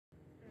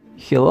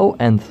Hello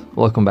and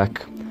welcome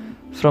back.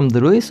 From the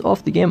release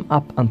of the game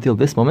up until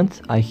this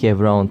moment, I have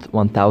around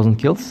 1000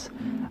 kills.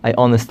 I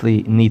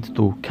honestly need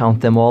to count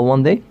them all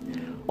one day.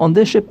 On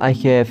this ship I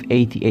have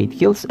 88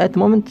 kills at the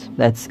moment.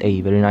 That's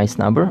a very nice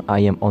number. I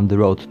am on the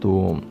road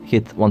to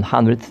hit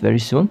 100 very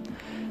soon.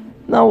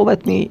 Now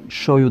let me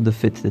show you the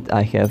fit that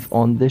I have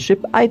on this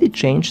ship. I did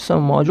change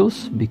some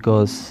modules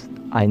because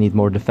I need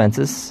more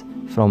defenses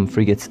from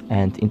frigates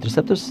and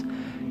interceptors.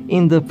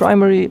 In the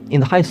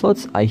high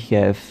slots, I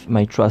have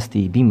my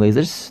trusty beam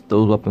lasers.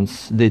 Those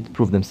weapons did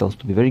prove themselves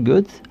to be very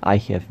good. I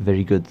have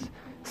very good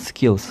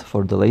skills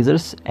for the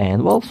lasers,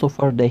 and well, so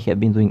far they have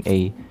been doing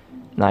a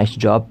nice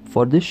job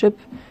for this ship.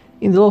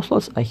 In the low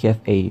slots, I have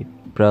a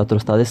Predator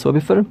Status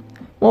Webbifer,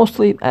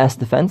 mostly as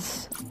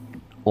defense,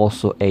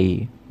 also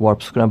a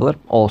Warp Scrambler,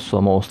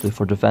 also mostly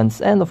for defense,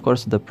 and of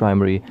course the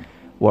primary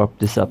Warp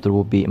Disruptor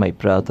will be my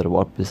Predator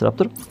Warp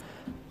Disruptor.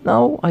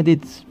 Now I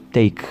did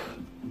take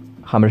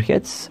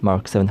Hammerheads,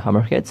 Mark 7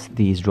 Hammerheads.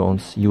 These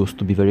drones used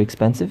to be very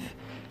expensive.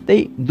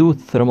 They do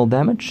thermal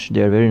damage,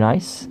 they're very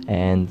nice,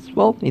 and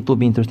well, it will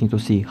be interesting to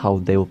see how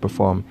they will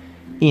perform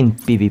in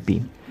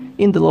PvP.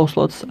 In the low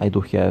slots, I do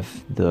have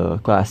the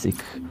classic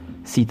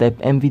C-type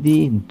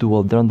MVD,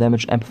 dual drone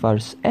damage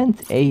amplifiers, and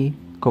a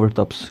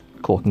Covertop's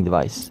cloaking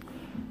device.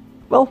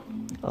 Well,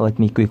 let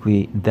me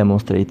quickly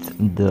demonstrate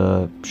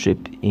the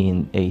ship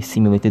in a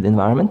simulated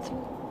environment.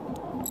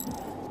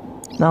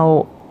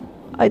 Now,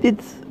 I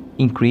did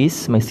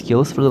increase my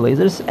skills for the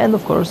lasers, and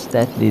of course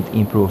that did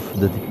improve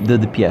the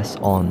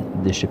DPS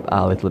on the ship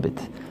a little bit.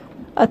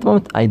 At the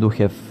moment I do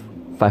have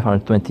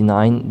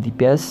 529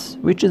 DPS,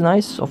 which is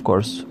nice. Of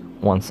course,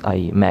 once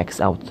I max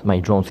out my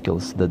drone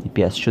skills, the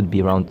DPS should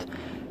be around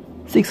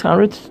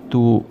 600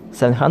 to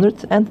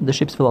 700, and the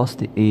ship's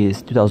velocity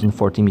is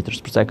 2040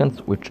 meters per second,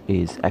 which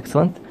is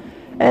excellent,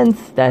 and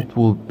that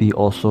will be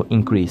also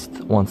increased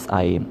once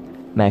I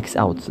max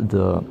out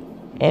the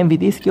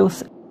MVD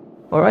skills.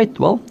 Alright,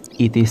 well,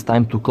 it is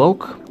time to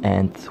cloak,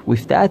 and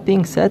with that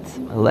being said,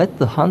 let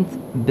the hunt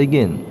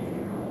begin.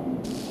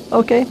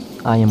 Okay,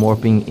 I am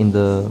warping in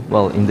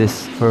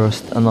this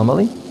first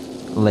anomaly.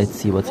 Let's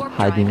see what's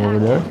hiding over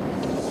there.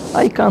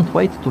 I can't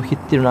wait to hit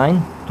tier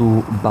 9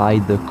 to buy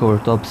the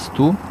Covertops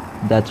 2.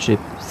 That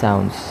ship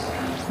sounds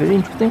very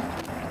interesting.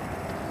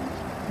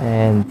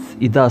 And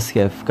it does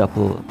have a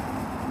couple...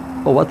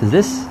 Oh, what is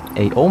this?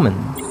 A Omen.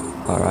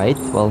 Alright,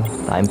 well,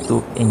 time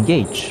to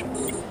engage.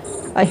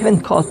 I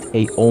haven't caught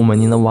a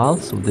Omen in a while,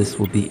 so this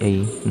will be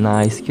a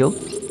nice kill.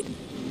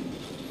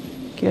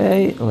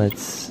 Okay,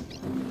 let's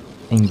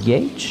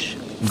engage.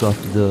 Got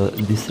the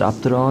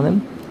Disruptor on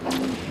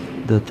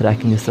him. The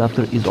Tracking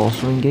Disruptor is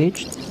also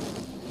engaged.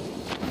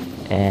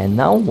 And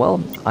now,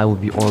 well, I will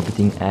be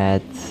orbiting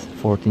at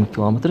 14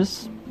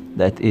 kilometers.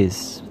 That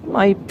is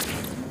my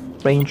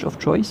range of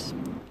choice.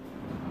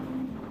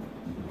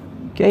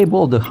 Okay,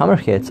 well, the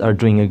Hammerheads are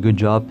doing a good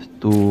job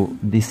to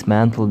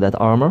dismantle that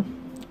armor.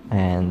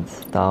 And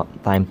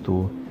time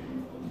to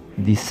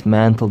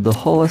dismantle the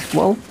hull as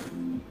well.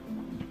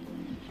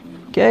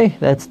 Okay,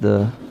 that's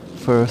the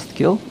first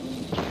kill.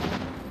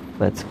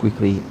 Let's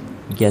quickly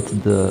get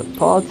the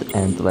pod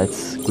and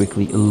let's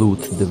quickly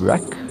loot the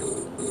wreck.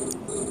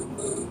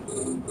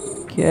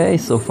 Okay,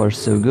 so far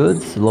so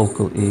good.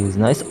 Local is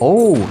nice.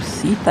 Oh,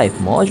 C-type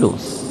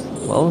modules.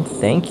 Well,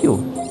 thank you.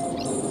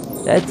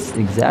 That's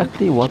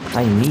exactly what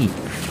I need.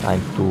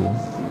 Time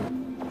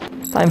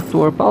to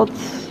warp out.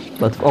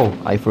 But oh,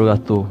 I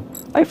forgot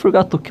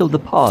to kill the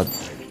pod.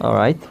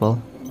 Alright,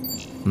 well,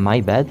 my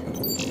bad.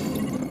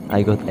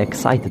 I got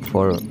excited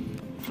for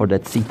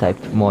that C-type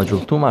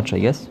module too much, I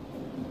guess.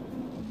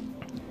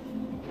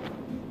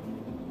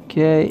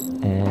 Okay,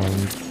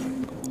 and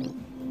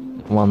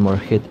one more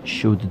hit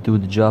should do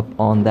the job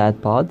on that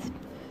pod.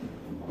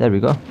 There we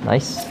go,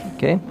 nice.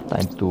 Okay,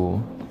 time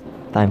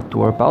to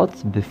warp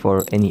out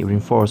before any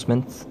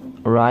reinforcements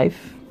arrive.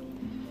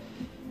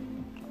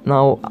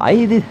 Now, I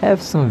did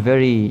have some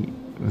very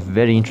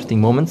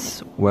interesting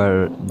moments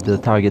where the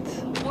target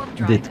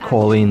did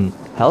call in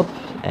help,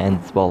 and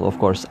well, of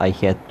course I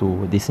had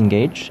to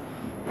disengage.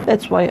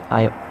 That's why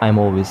I'm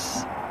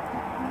always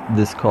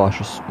this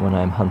cautious when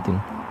I'm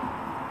hunting.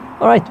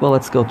 Alright, well,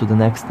 let's go to the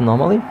next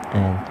anomaly.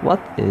 And what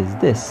is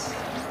this?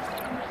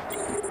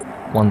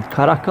 One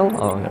caracal?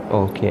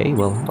 Oh, okay,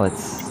 well,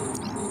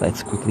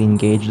 let's quickly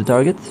engage the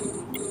target.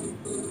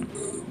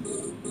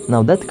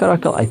 Now that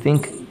caracal, I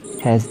think,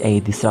 has a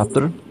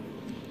disruptor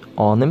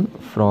on him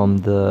from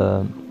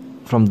the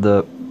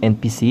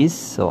NPCs,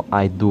 so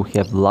I do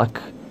have luck.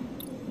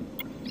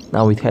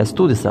 Now it has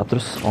two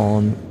disruptors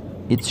on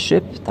its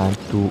ship. Time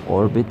to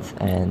orbit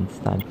and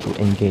time to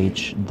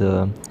engage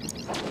the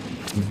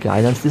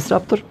guidance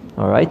disruptor.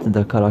 Alright,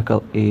 the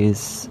caracal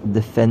is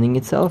defending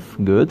itself.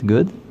 Good.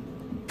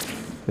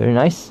 Very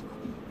nice.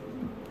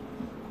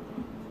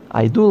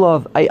 I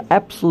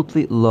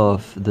absolutely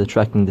love the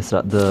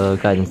the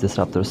guidance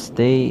disruptors.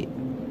 They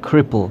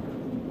cripple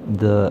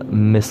the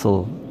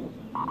missile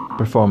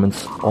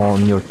performance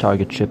on your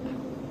target ship.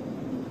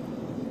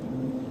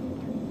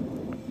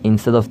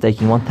 Instead of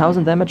taking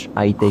 1000 damage,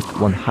 I take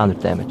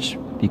 100 damage.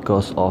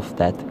 because of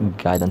that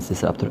guidance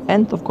disruptor.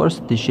 And of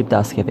course, this ship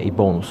does have a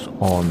bonus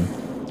on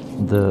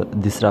the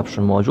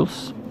disruption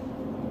modules.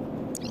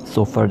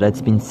 So far,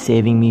 that's been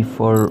saving me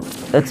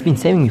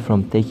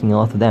from taking a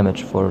lot of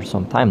damage for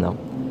some time now.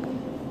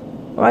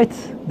 Alright,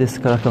 this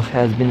caracal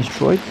has been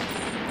destroyed.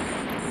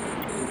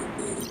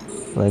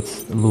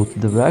 Let's loot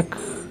the wreck.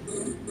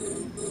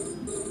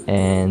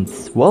 And,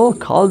 well,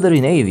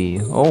 Caldery Navy.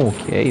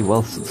 Okay,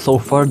 well, so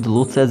far the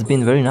loot has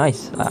been very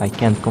nice. I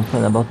can't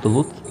complain about the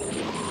loot.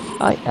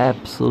 I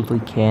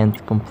absolutely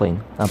can't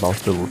complain about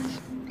the loot.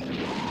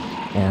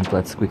 And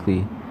let's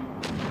quickly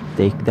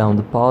take down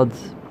the pod.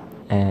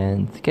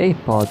 And, okay,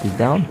 pod is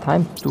down.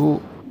 Time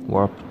to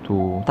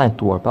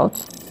warp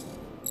out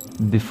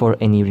before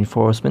any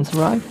reinforcements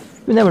arrive.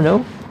 You never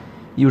know.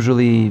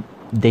 Usually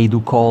they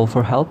do call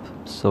for help,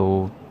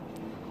 so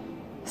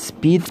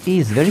speed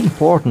is very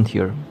important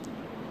here.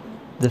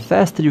 The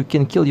faster you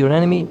can kill your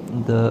enemy,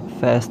 the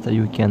faster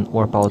you can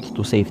warp out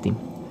to safety.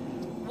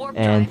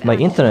 And my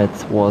internet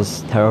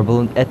was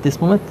terrible at this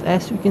moment,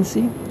 as you can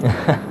see.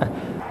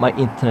 My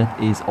internet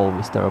is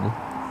always terrible.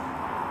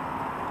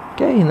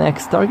 Okay,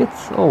 next target.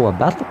 Oh, a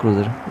battle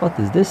cruiser. What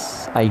is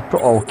this?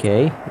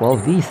 Okay, well,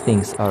 these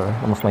things are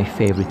one of my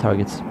favorite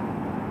targets.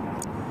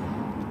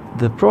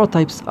 The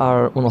prototypes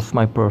are one of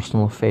my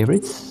personal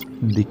favorites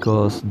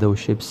because those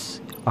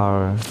ships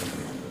are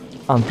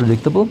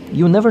unpredictable.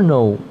 You never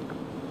know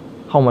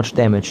how much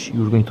damage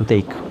you're going to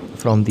take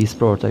from these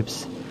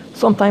prototypes.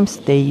 Sometimes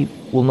they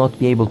will not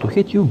be able to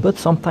hit you, but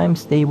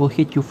sometimes they will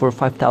hit you for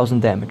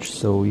 5000 damage,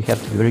 so you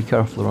have to be very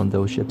careful around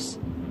those ships.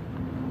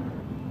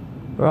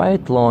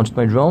 Right, launched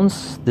my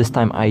drones. This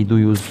time I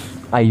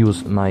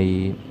use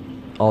my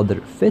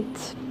other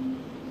fit,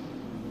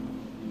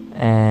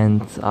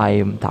 and I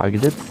am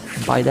targeted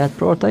by that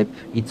prototype.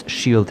 Its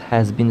shield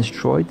has been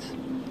destroyed.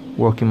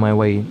 Working my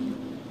way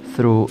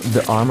through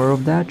the armor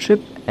of that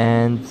ship,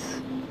 and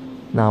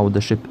now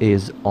the ship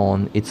is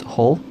on its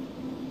hull.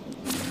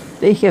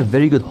 They have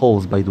very good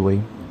hulls, by the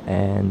way,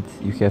 and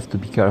you have to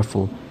be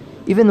careful.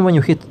 Even when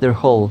you hit their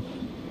hull,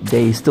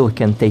 they still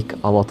can take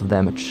a lot of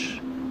damage.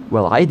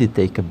 Well, I did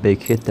take a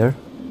big hit there.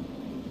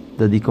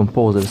 The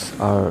decomposers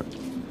are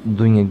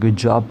doing a good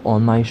job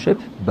on my ship,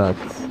 but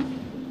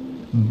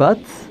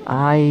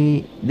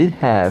I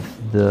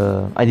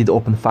did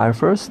open fire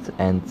first,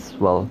 and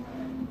well,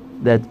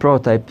 that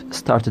prototype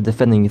started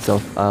defending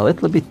itself a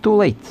little bit too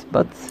late,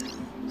 but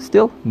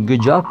still,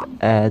 good job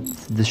at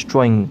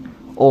destroying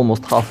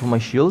almost half of my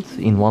shield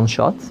in one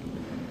shot.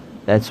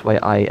 That's why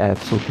I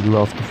absolutely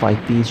love to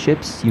fight these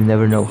ships. You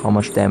never know how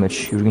much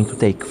damage you're going to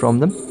take from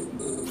them.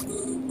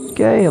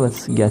 Okay,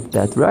 let's get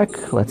that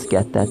wreck, let's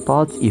get that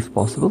pod, if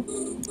possible.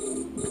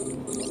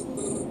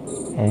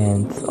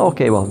 And,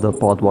 okay, well, the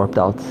pod warped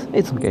out,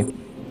 it's okay.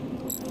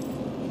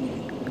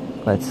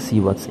 Let's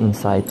see what's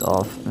inside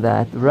of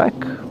that wreck.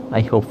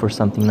 I hope for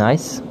something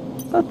nice,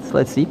 but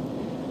let's see.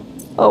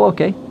 Oh,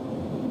 okay.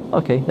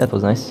 Okay, that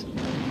was nice.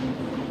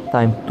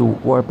 Time to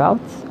warp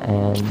out,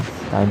 and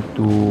time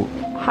to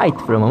hide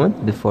for a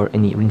moment before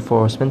any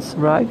reinforcements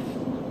arrive.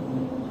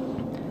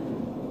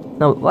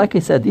 Now, like I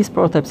said, these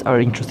prototypes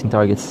are interesting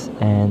targets,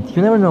 and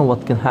you never know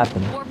what can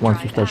happen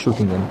once you start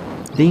shooting them.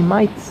 They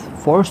might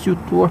force you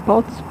to warp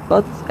out,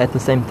 but at the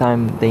same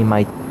time they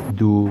might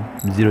do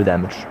 0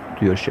 damage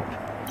to your ship.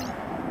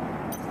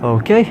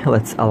 Okay,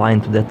 let's align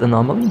to that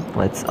anomaly,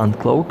 let's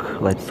uncloak,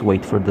 let's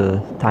wait for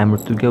the timer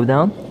to go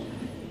down.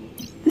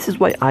 This is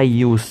why I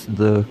use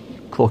the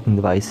cloaking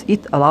device.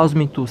 It allows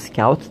me to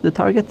scout the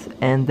target,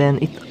 and then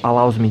it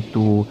allows me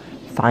to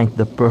find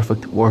the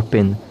perfect warp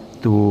in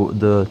to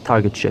the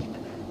target ship.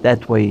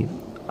 That way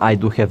I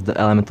do have the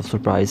element of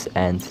surprise,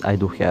 and I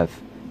do have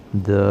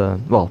the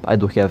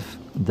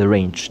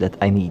range that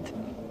I need.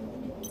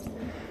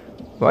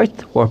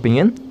 Right, warping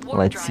in.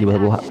 Let's see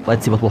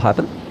what will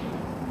happen.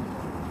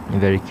 I'm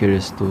very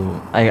curious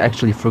to... I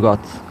actually forgot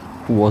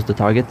who was the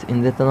target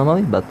in that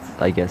anomaly, but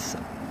I guess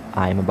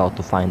I'm about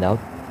to find out.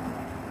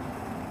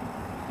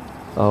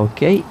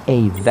 Okay,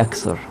 a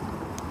Vexor.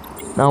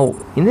 Now,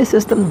 in this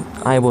system,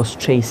 I was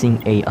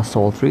chasing a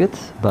assault frigate,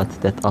 but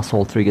that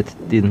assault frigate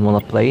didn't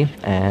want to play,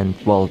 and,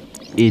 well,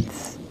 it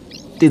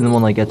didn't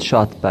want to get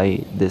shot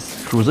by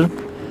this cruiser.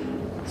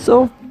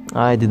 So,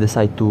 I did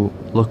decide to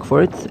look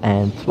for it,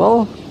 and,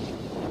 well,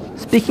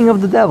 speaking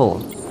of the devil,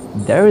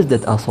 there is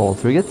that assault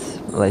frigate.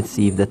 Let's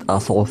see if that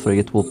assault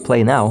frigate will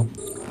play now.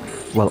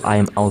 Well, I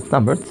am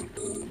outnumbered.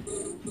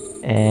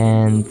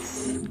 And,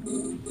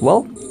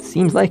 well,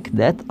 seems like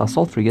that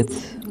assault frigate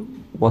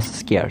was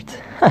scared.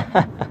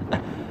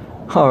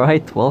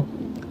 Alright, well,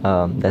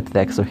 that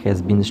Vexor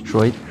has been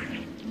destroyed.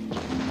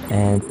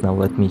 And now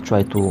let me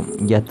try to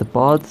get the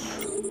pod.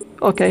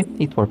 Okay,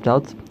 it worked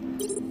out.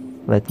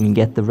 Let me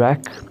get the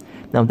wreck.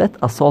 Now that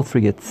assault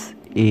frigate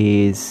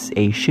is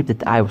a ship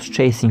that I was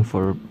chasing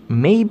for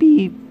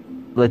maybe,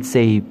 let's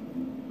say,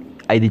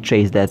 I did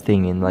chase that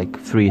thing in like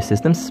 3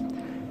 systems.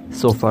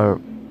 So far,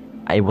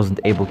 I wasn't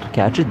able to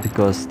catch it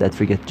because that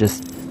frigate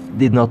just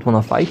did not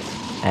want to fight.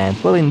 And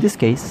well, in this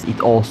case, it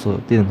also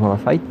didn't want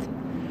to fight.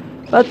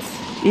 But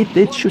it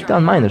did shoot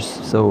down miners,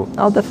 so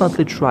I'll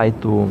definitely try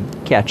to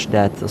catch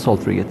that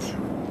assault frigate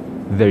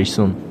very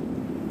soon.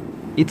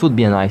 It would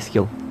be a nice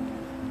kill.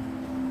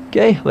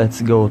 Okay,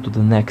 let's go to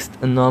the next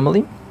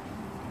anomaly.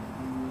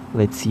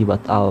 Let's see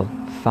what I'll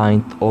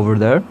find over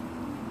there.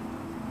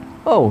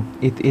 Oh,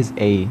 it is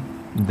a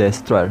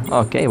destroyer.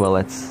 Okay, well,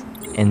 let's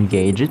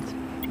engage it.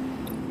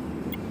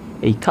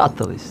 A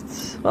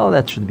catalyst. Well,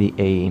 that should be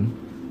a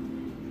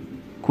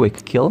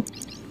quick kill.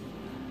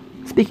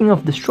 Speaking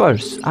of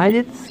destroyers, I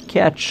did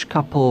catch a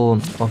couple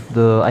of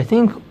the... I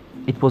think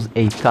it was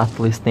a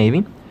catalyst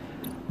navy,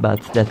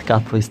 but that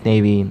catalyst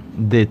navy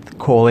did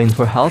call in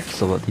for help,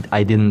 so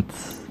I didn't...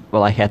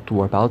 Well, I had to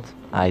warp out.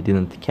 I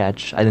didn't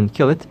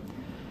kill it.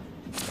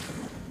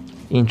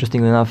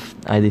 Interestingly enough,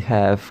 I did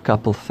have a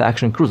couple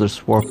faction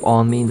cruisers warp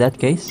on me in that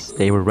case.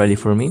 They were ready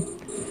for me.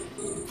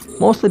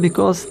 Mostly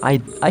because I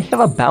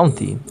have a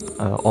bounty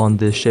on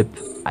this ship.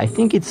 I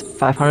think it's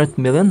 500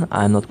 million,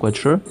 I'm not quite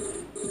sure.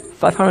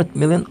 500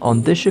 million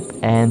on this ship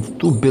and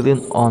 2 billion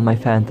on my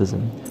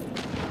Phantasm.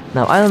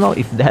 Now I don't know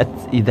if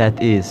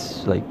that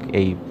is like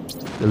a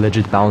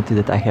legit bounty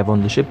that I have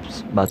on the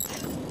ships, but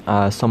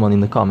someone in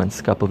the comments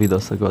a couple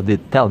videos ago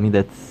did tell me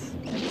that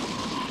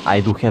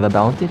I do have a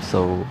bounty,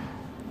 so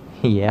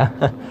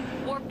yeah,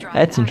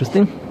 that's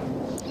interesting.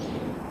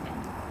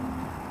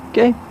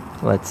 Okay,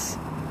 let's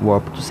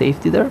warp to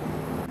safety there.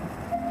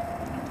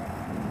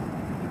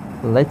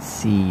 Let's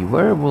see,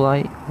 where will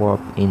I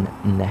warp in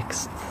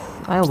next?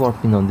 I'll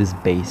warp in on this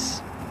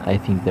base. I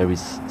think there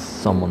is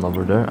someone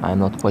over there, I'm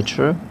not quite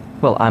sure.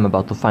 Well, I'm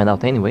about to find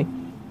out anyway.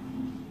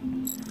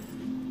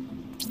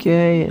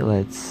 Okay,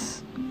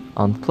 let's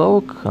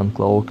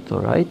uncloaked,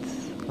 alright.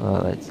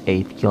 Let's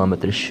 8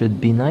 kilometers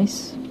should be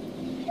nice.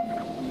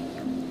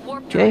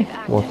 Okay,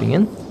 warping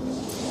in.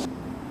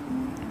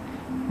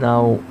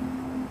 Now,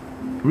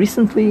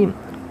 recently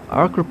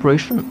our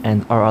corporation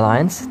and our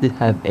alliance did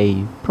have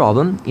a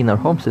problem in our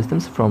home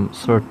systems from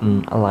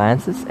certain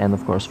alliances and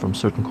of course from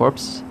certain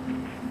corps.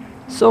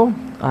 So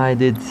I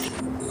do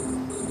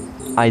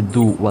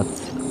what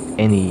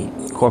any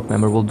corp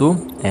member will do,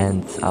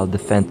 and I'll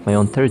defend my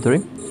own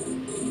territory.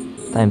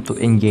 Time to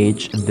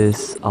engage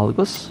this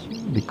Algos,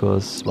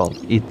 because, well,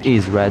 it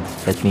is red,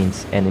 that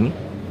means enemy.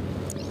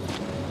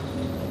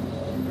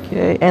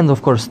 Okay, and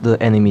of course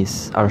the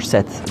enemies are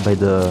set by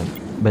the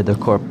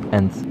corp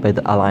and by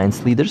the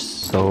alliance leaders,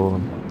 so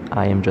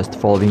I am just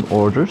following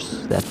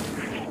orders. That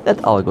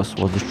Algos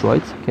was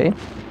destroyed. Okay,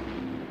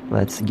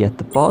 let's get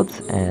the pod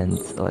and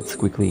let's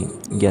quickly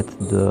get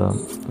the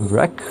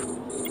wreck.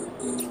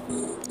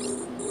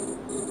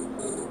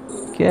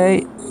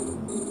 Okay,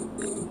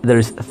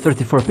 there's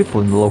 34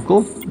 people in the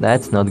local.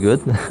 That's not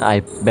good.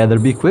 I better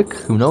be quick.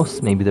 Who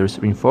knows, maybe there's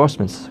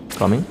reinforcements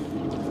coming.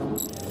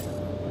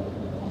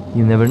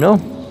 You never know.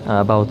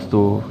 I'm about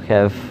to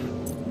have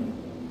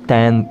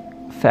 10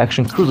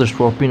 faction cruisers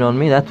warping on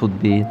me. That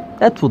would be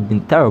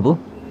terrible,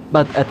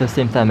 but at the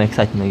same time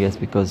exciting, I guess,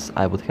 because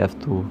I would have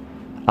to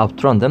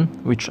outrun them,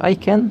 which I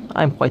can.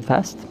 I'm quite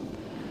fast.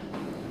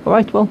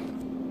 Alright, well,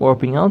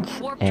 warping out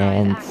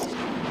and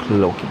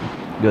cloaking.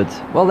 Good.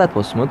 Well, that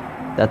was smooth.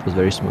 That was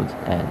very smooth,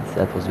 and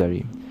that was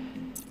very,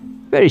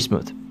 very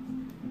smooth.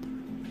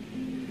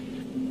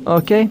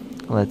 Okay,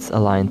 let's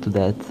align to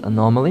that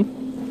anomaly.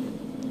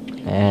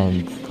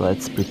 And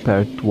let's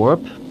prepare to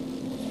warp.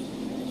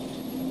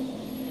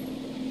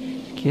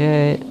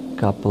 Okay,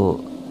 couple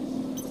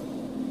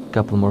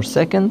more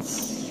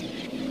seconds.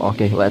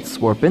 Okay, let's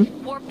warp in.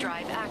 Warp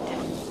drive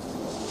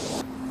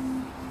active.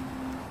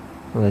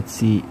 Let's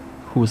see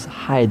who's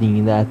hiding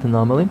in that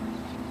anomaly.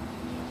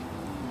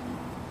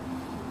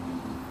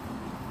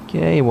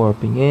 Okay,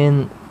 warping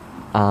in.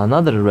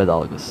 Another red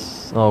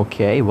Algos.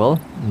 Okay, well,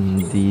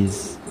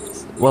 these...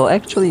 Well,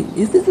 actually,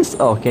 is this...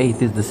 Okay,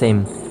 it is the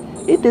same...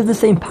 It is the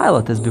same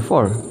pilot as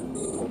before.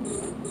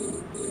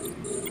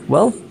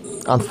 Well,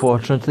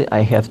 unfortunately,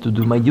 I have to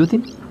do my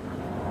duty.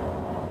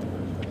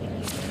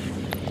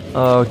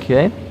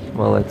 Okay,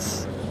 well,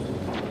 let's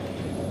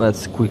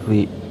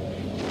quickly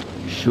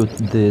shoot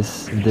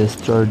this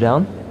destroyer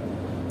down.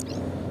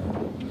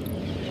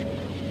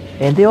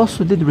 And they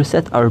also did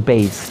reset our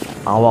base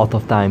a lot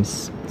of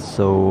times,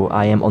 so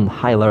I am on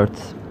high alert.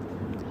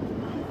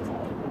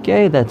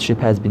 Okay, that ship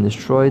has been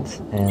destroyed,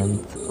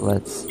 and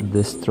let's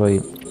destroy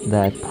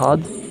that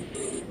pod.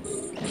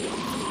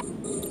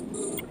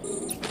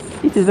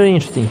 It is very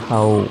interesting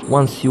how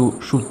once you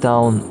shoot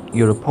down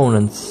your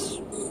opponent's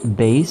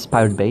base,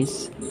 pirate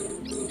base,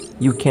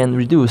 you can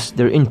reduce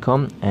their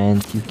income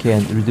and you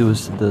can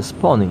reduce the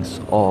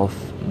spawnings of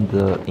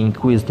the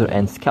Inquisitor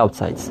and Scout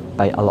sites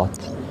by a lot.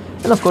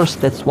 And of course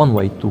that's one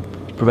way to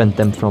prevent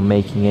them from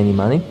making any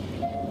money.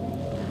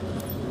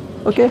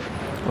 Okay,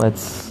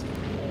 let's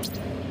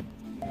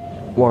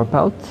warp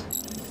out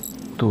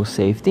to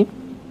safety.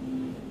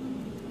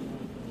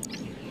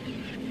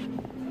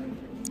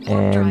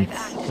 And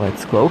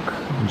let's cloak,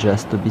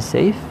 just to be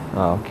safe.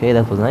 Okay,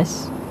 that was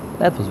nice.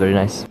 That was very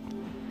nice.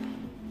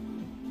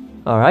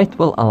 Alright,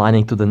 well,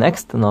 aligning to the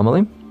next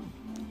anomaly.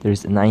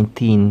 There's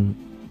 19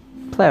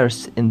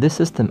 players in this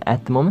system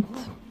at the moment.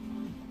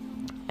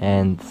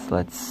 and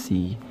let's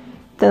see,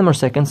 10 more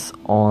seconds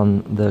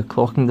on the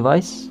cloaking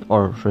device,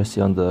 or should I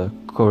say on the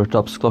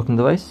Covertop's cloaking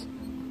device.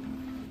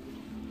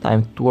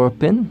 Time to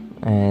warp in,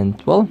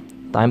 and well,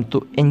 time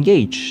to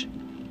engage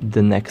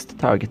the next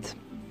target.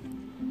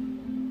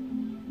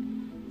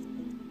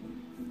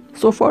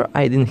 So far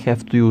I didn't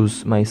have to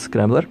use my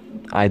scrambler,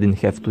 I didn't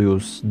have to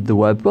use the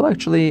web. Well,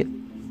 actually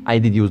I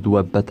did use the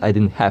web, but I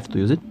didn't have to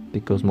use it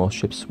because most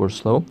ships were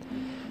slow.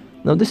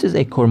 Now this is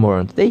a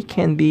cormorant. They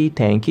can be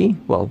tanky,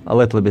 well, a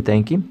little bit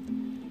tanky,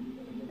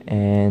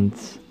 and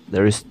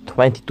there is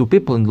 22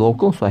 people in the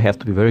local, so I have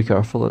to be very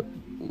careful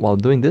while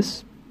doing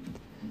this.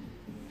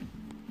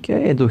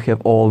 Okay, I do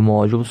have all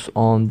modules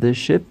on this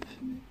ship,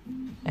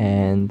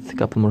 and a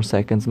couple more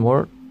seconds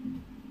more.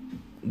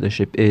 The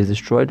ship is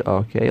destroyed.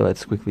 Okay,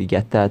 let's quickly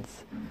get that.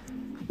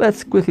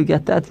 Let's quickly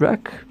get that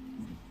wreck,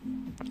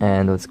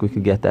 and let's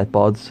quickly get that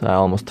pod. I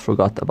almost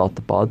forgot about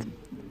the pod.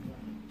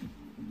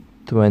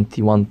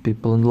 21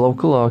 people in the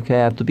local. Okay,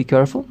 I have to be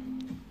careful,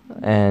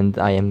 and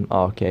I am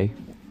okay.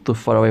 Too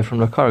far away from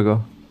the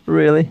cargo.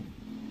 Really?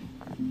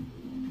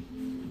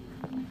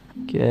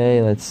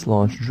 Okay, let's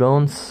launch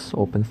drones,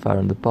 open fire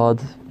on the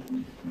pod.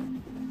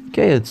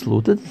 Okay, it's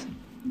looted.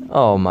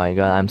 Oh my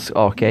god,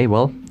 okay,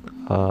 well,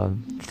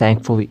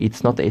 thankfully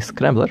it's not a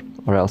scrambler,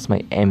 or else my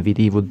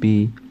MVD would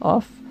be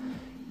off.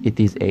 It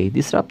is a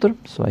disruptor,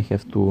 so I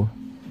have to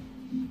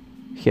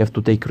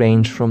take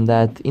range from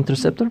that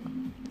interceptor,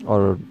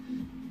 or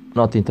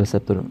not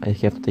interceptor, I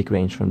have to take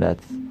range from that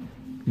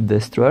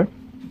destroyer.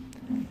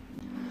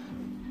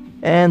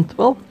 And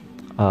well,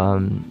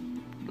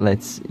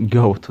 let's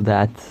go to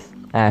that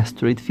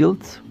asteroid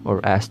field,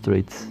 or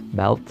asteroid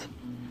belt.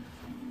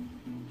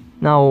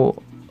 Now,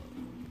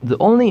 the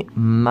only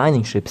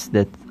mining ships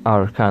that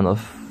are kind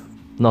of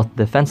not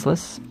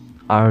defenseless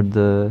are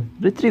the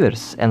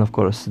retrievers, and of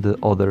course the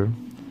other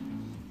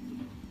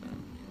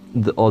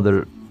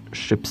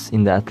ships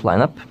in that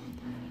lineup.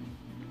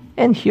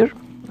 And here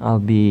I'll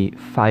be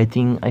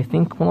fighting, I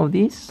think, one of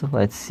these. So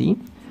let's see.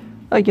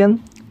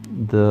 Again,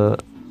 the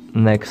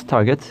next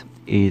target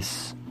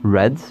is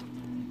red,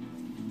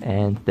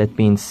 and that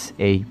means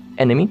a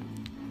enemy.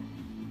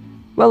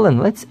 Well, then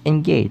let's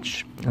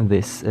engage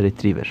this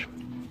retriever.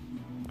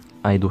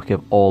 I do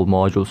have all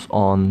modules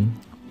on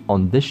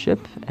this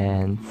ship,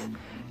 and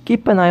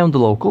keep an eye on the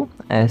local.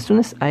 As soon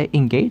as I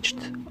engaged,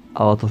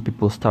 a lot of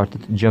people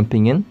started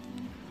jumping in.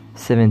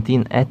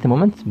 17 at the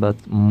moment, but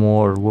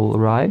more will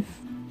arrive.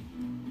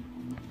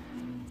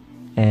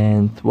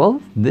 And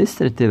well, this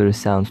retriever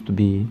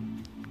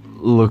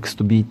looks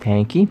to be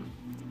tanky.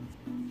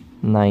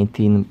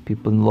 19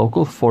 people in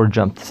local, 4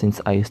 jumped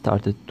since I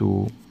started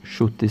to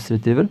shoot this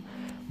retriever.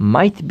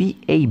 Might be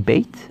a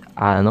bait,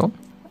 I don't know.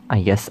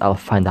 I guess I'll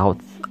find out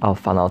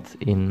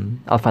in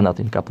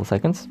a couple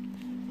seconds.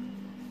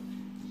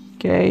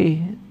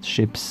 Okay,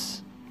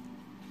 ship's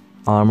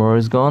armor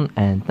is gone,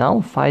 and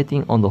now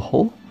fighting on the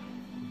hull.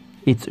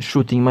 It's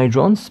shooting my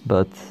drones,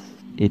 but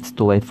it's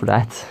too late for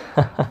that.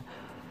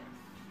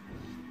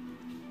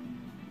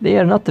 They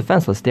are not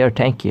defenseless, they are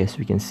tanky, as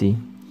we can see.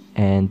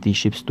 And these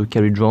ships do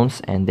carry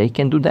drones, and they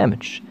can do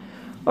damage.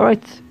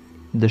 Alright,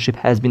 the ship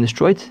has been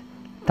destroyed.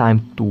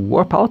 Time to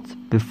warp out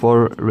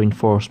before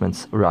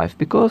reinforcements arrive,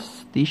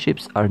 because these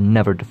ships are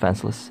never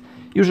defenseless.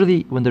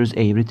 Usually when there's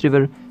a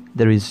retriever,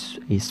 there is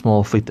a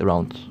small fleet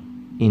around,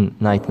 in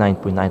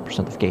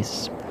 99.9% of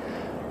cases.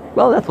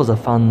 Well, that was a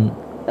fun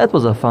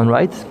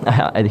ride.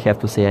 I have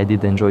to say I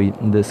did enjoy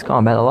this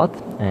combat a lot.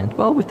 And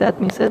well, with that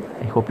being said,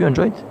 I hope you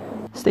enjoyed.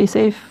 Stay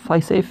safe, fly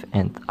safe,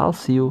 and I'll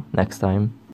see you next time.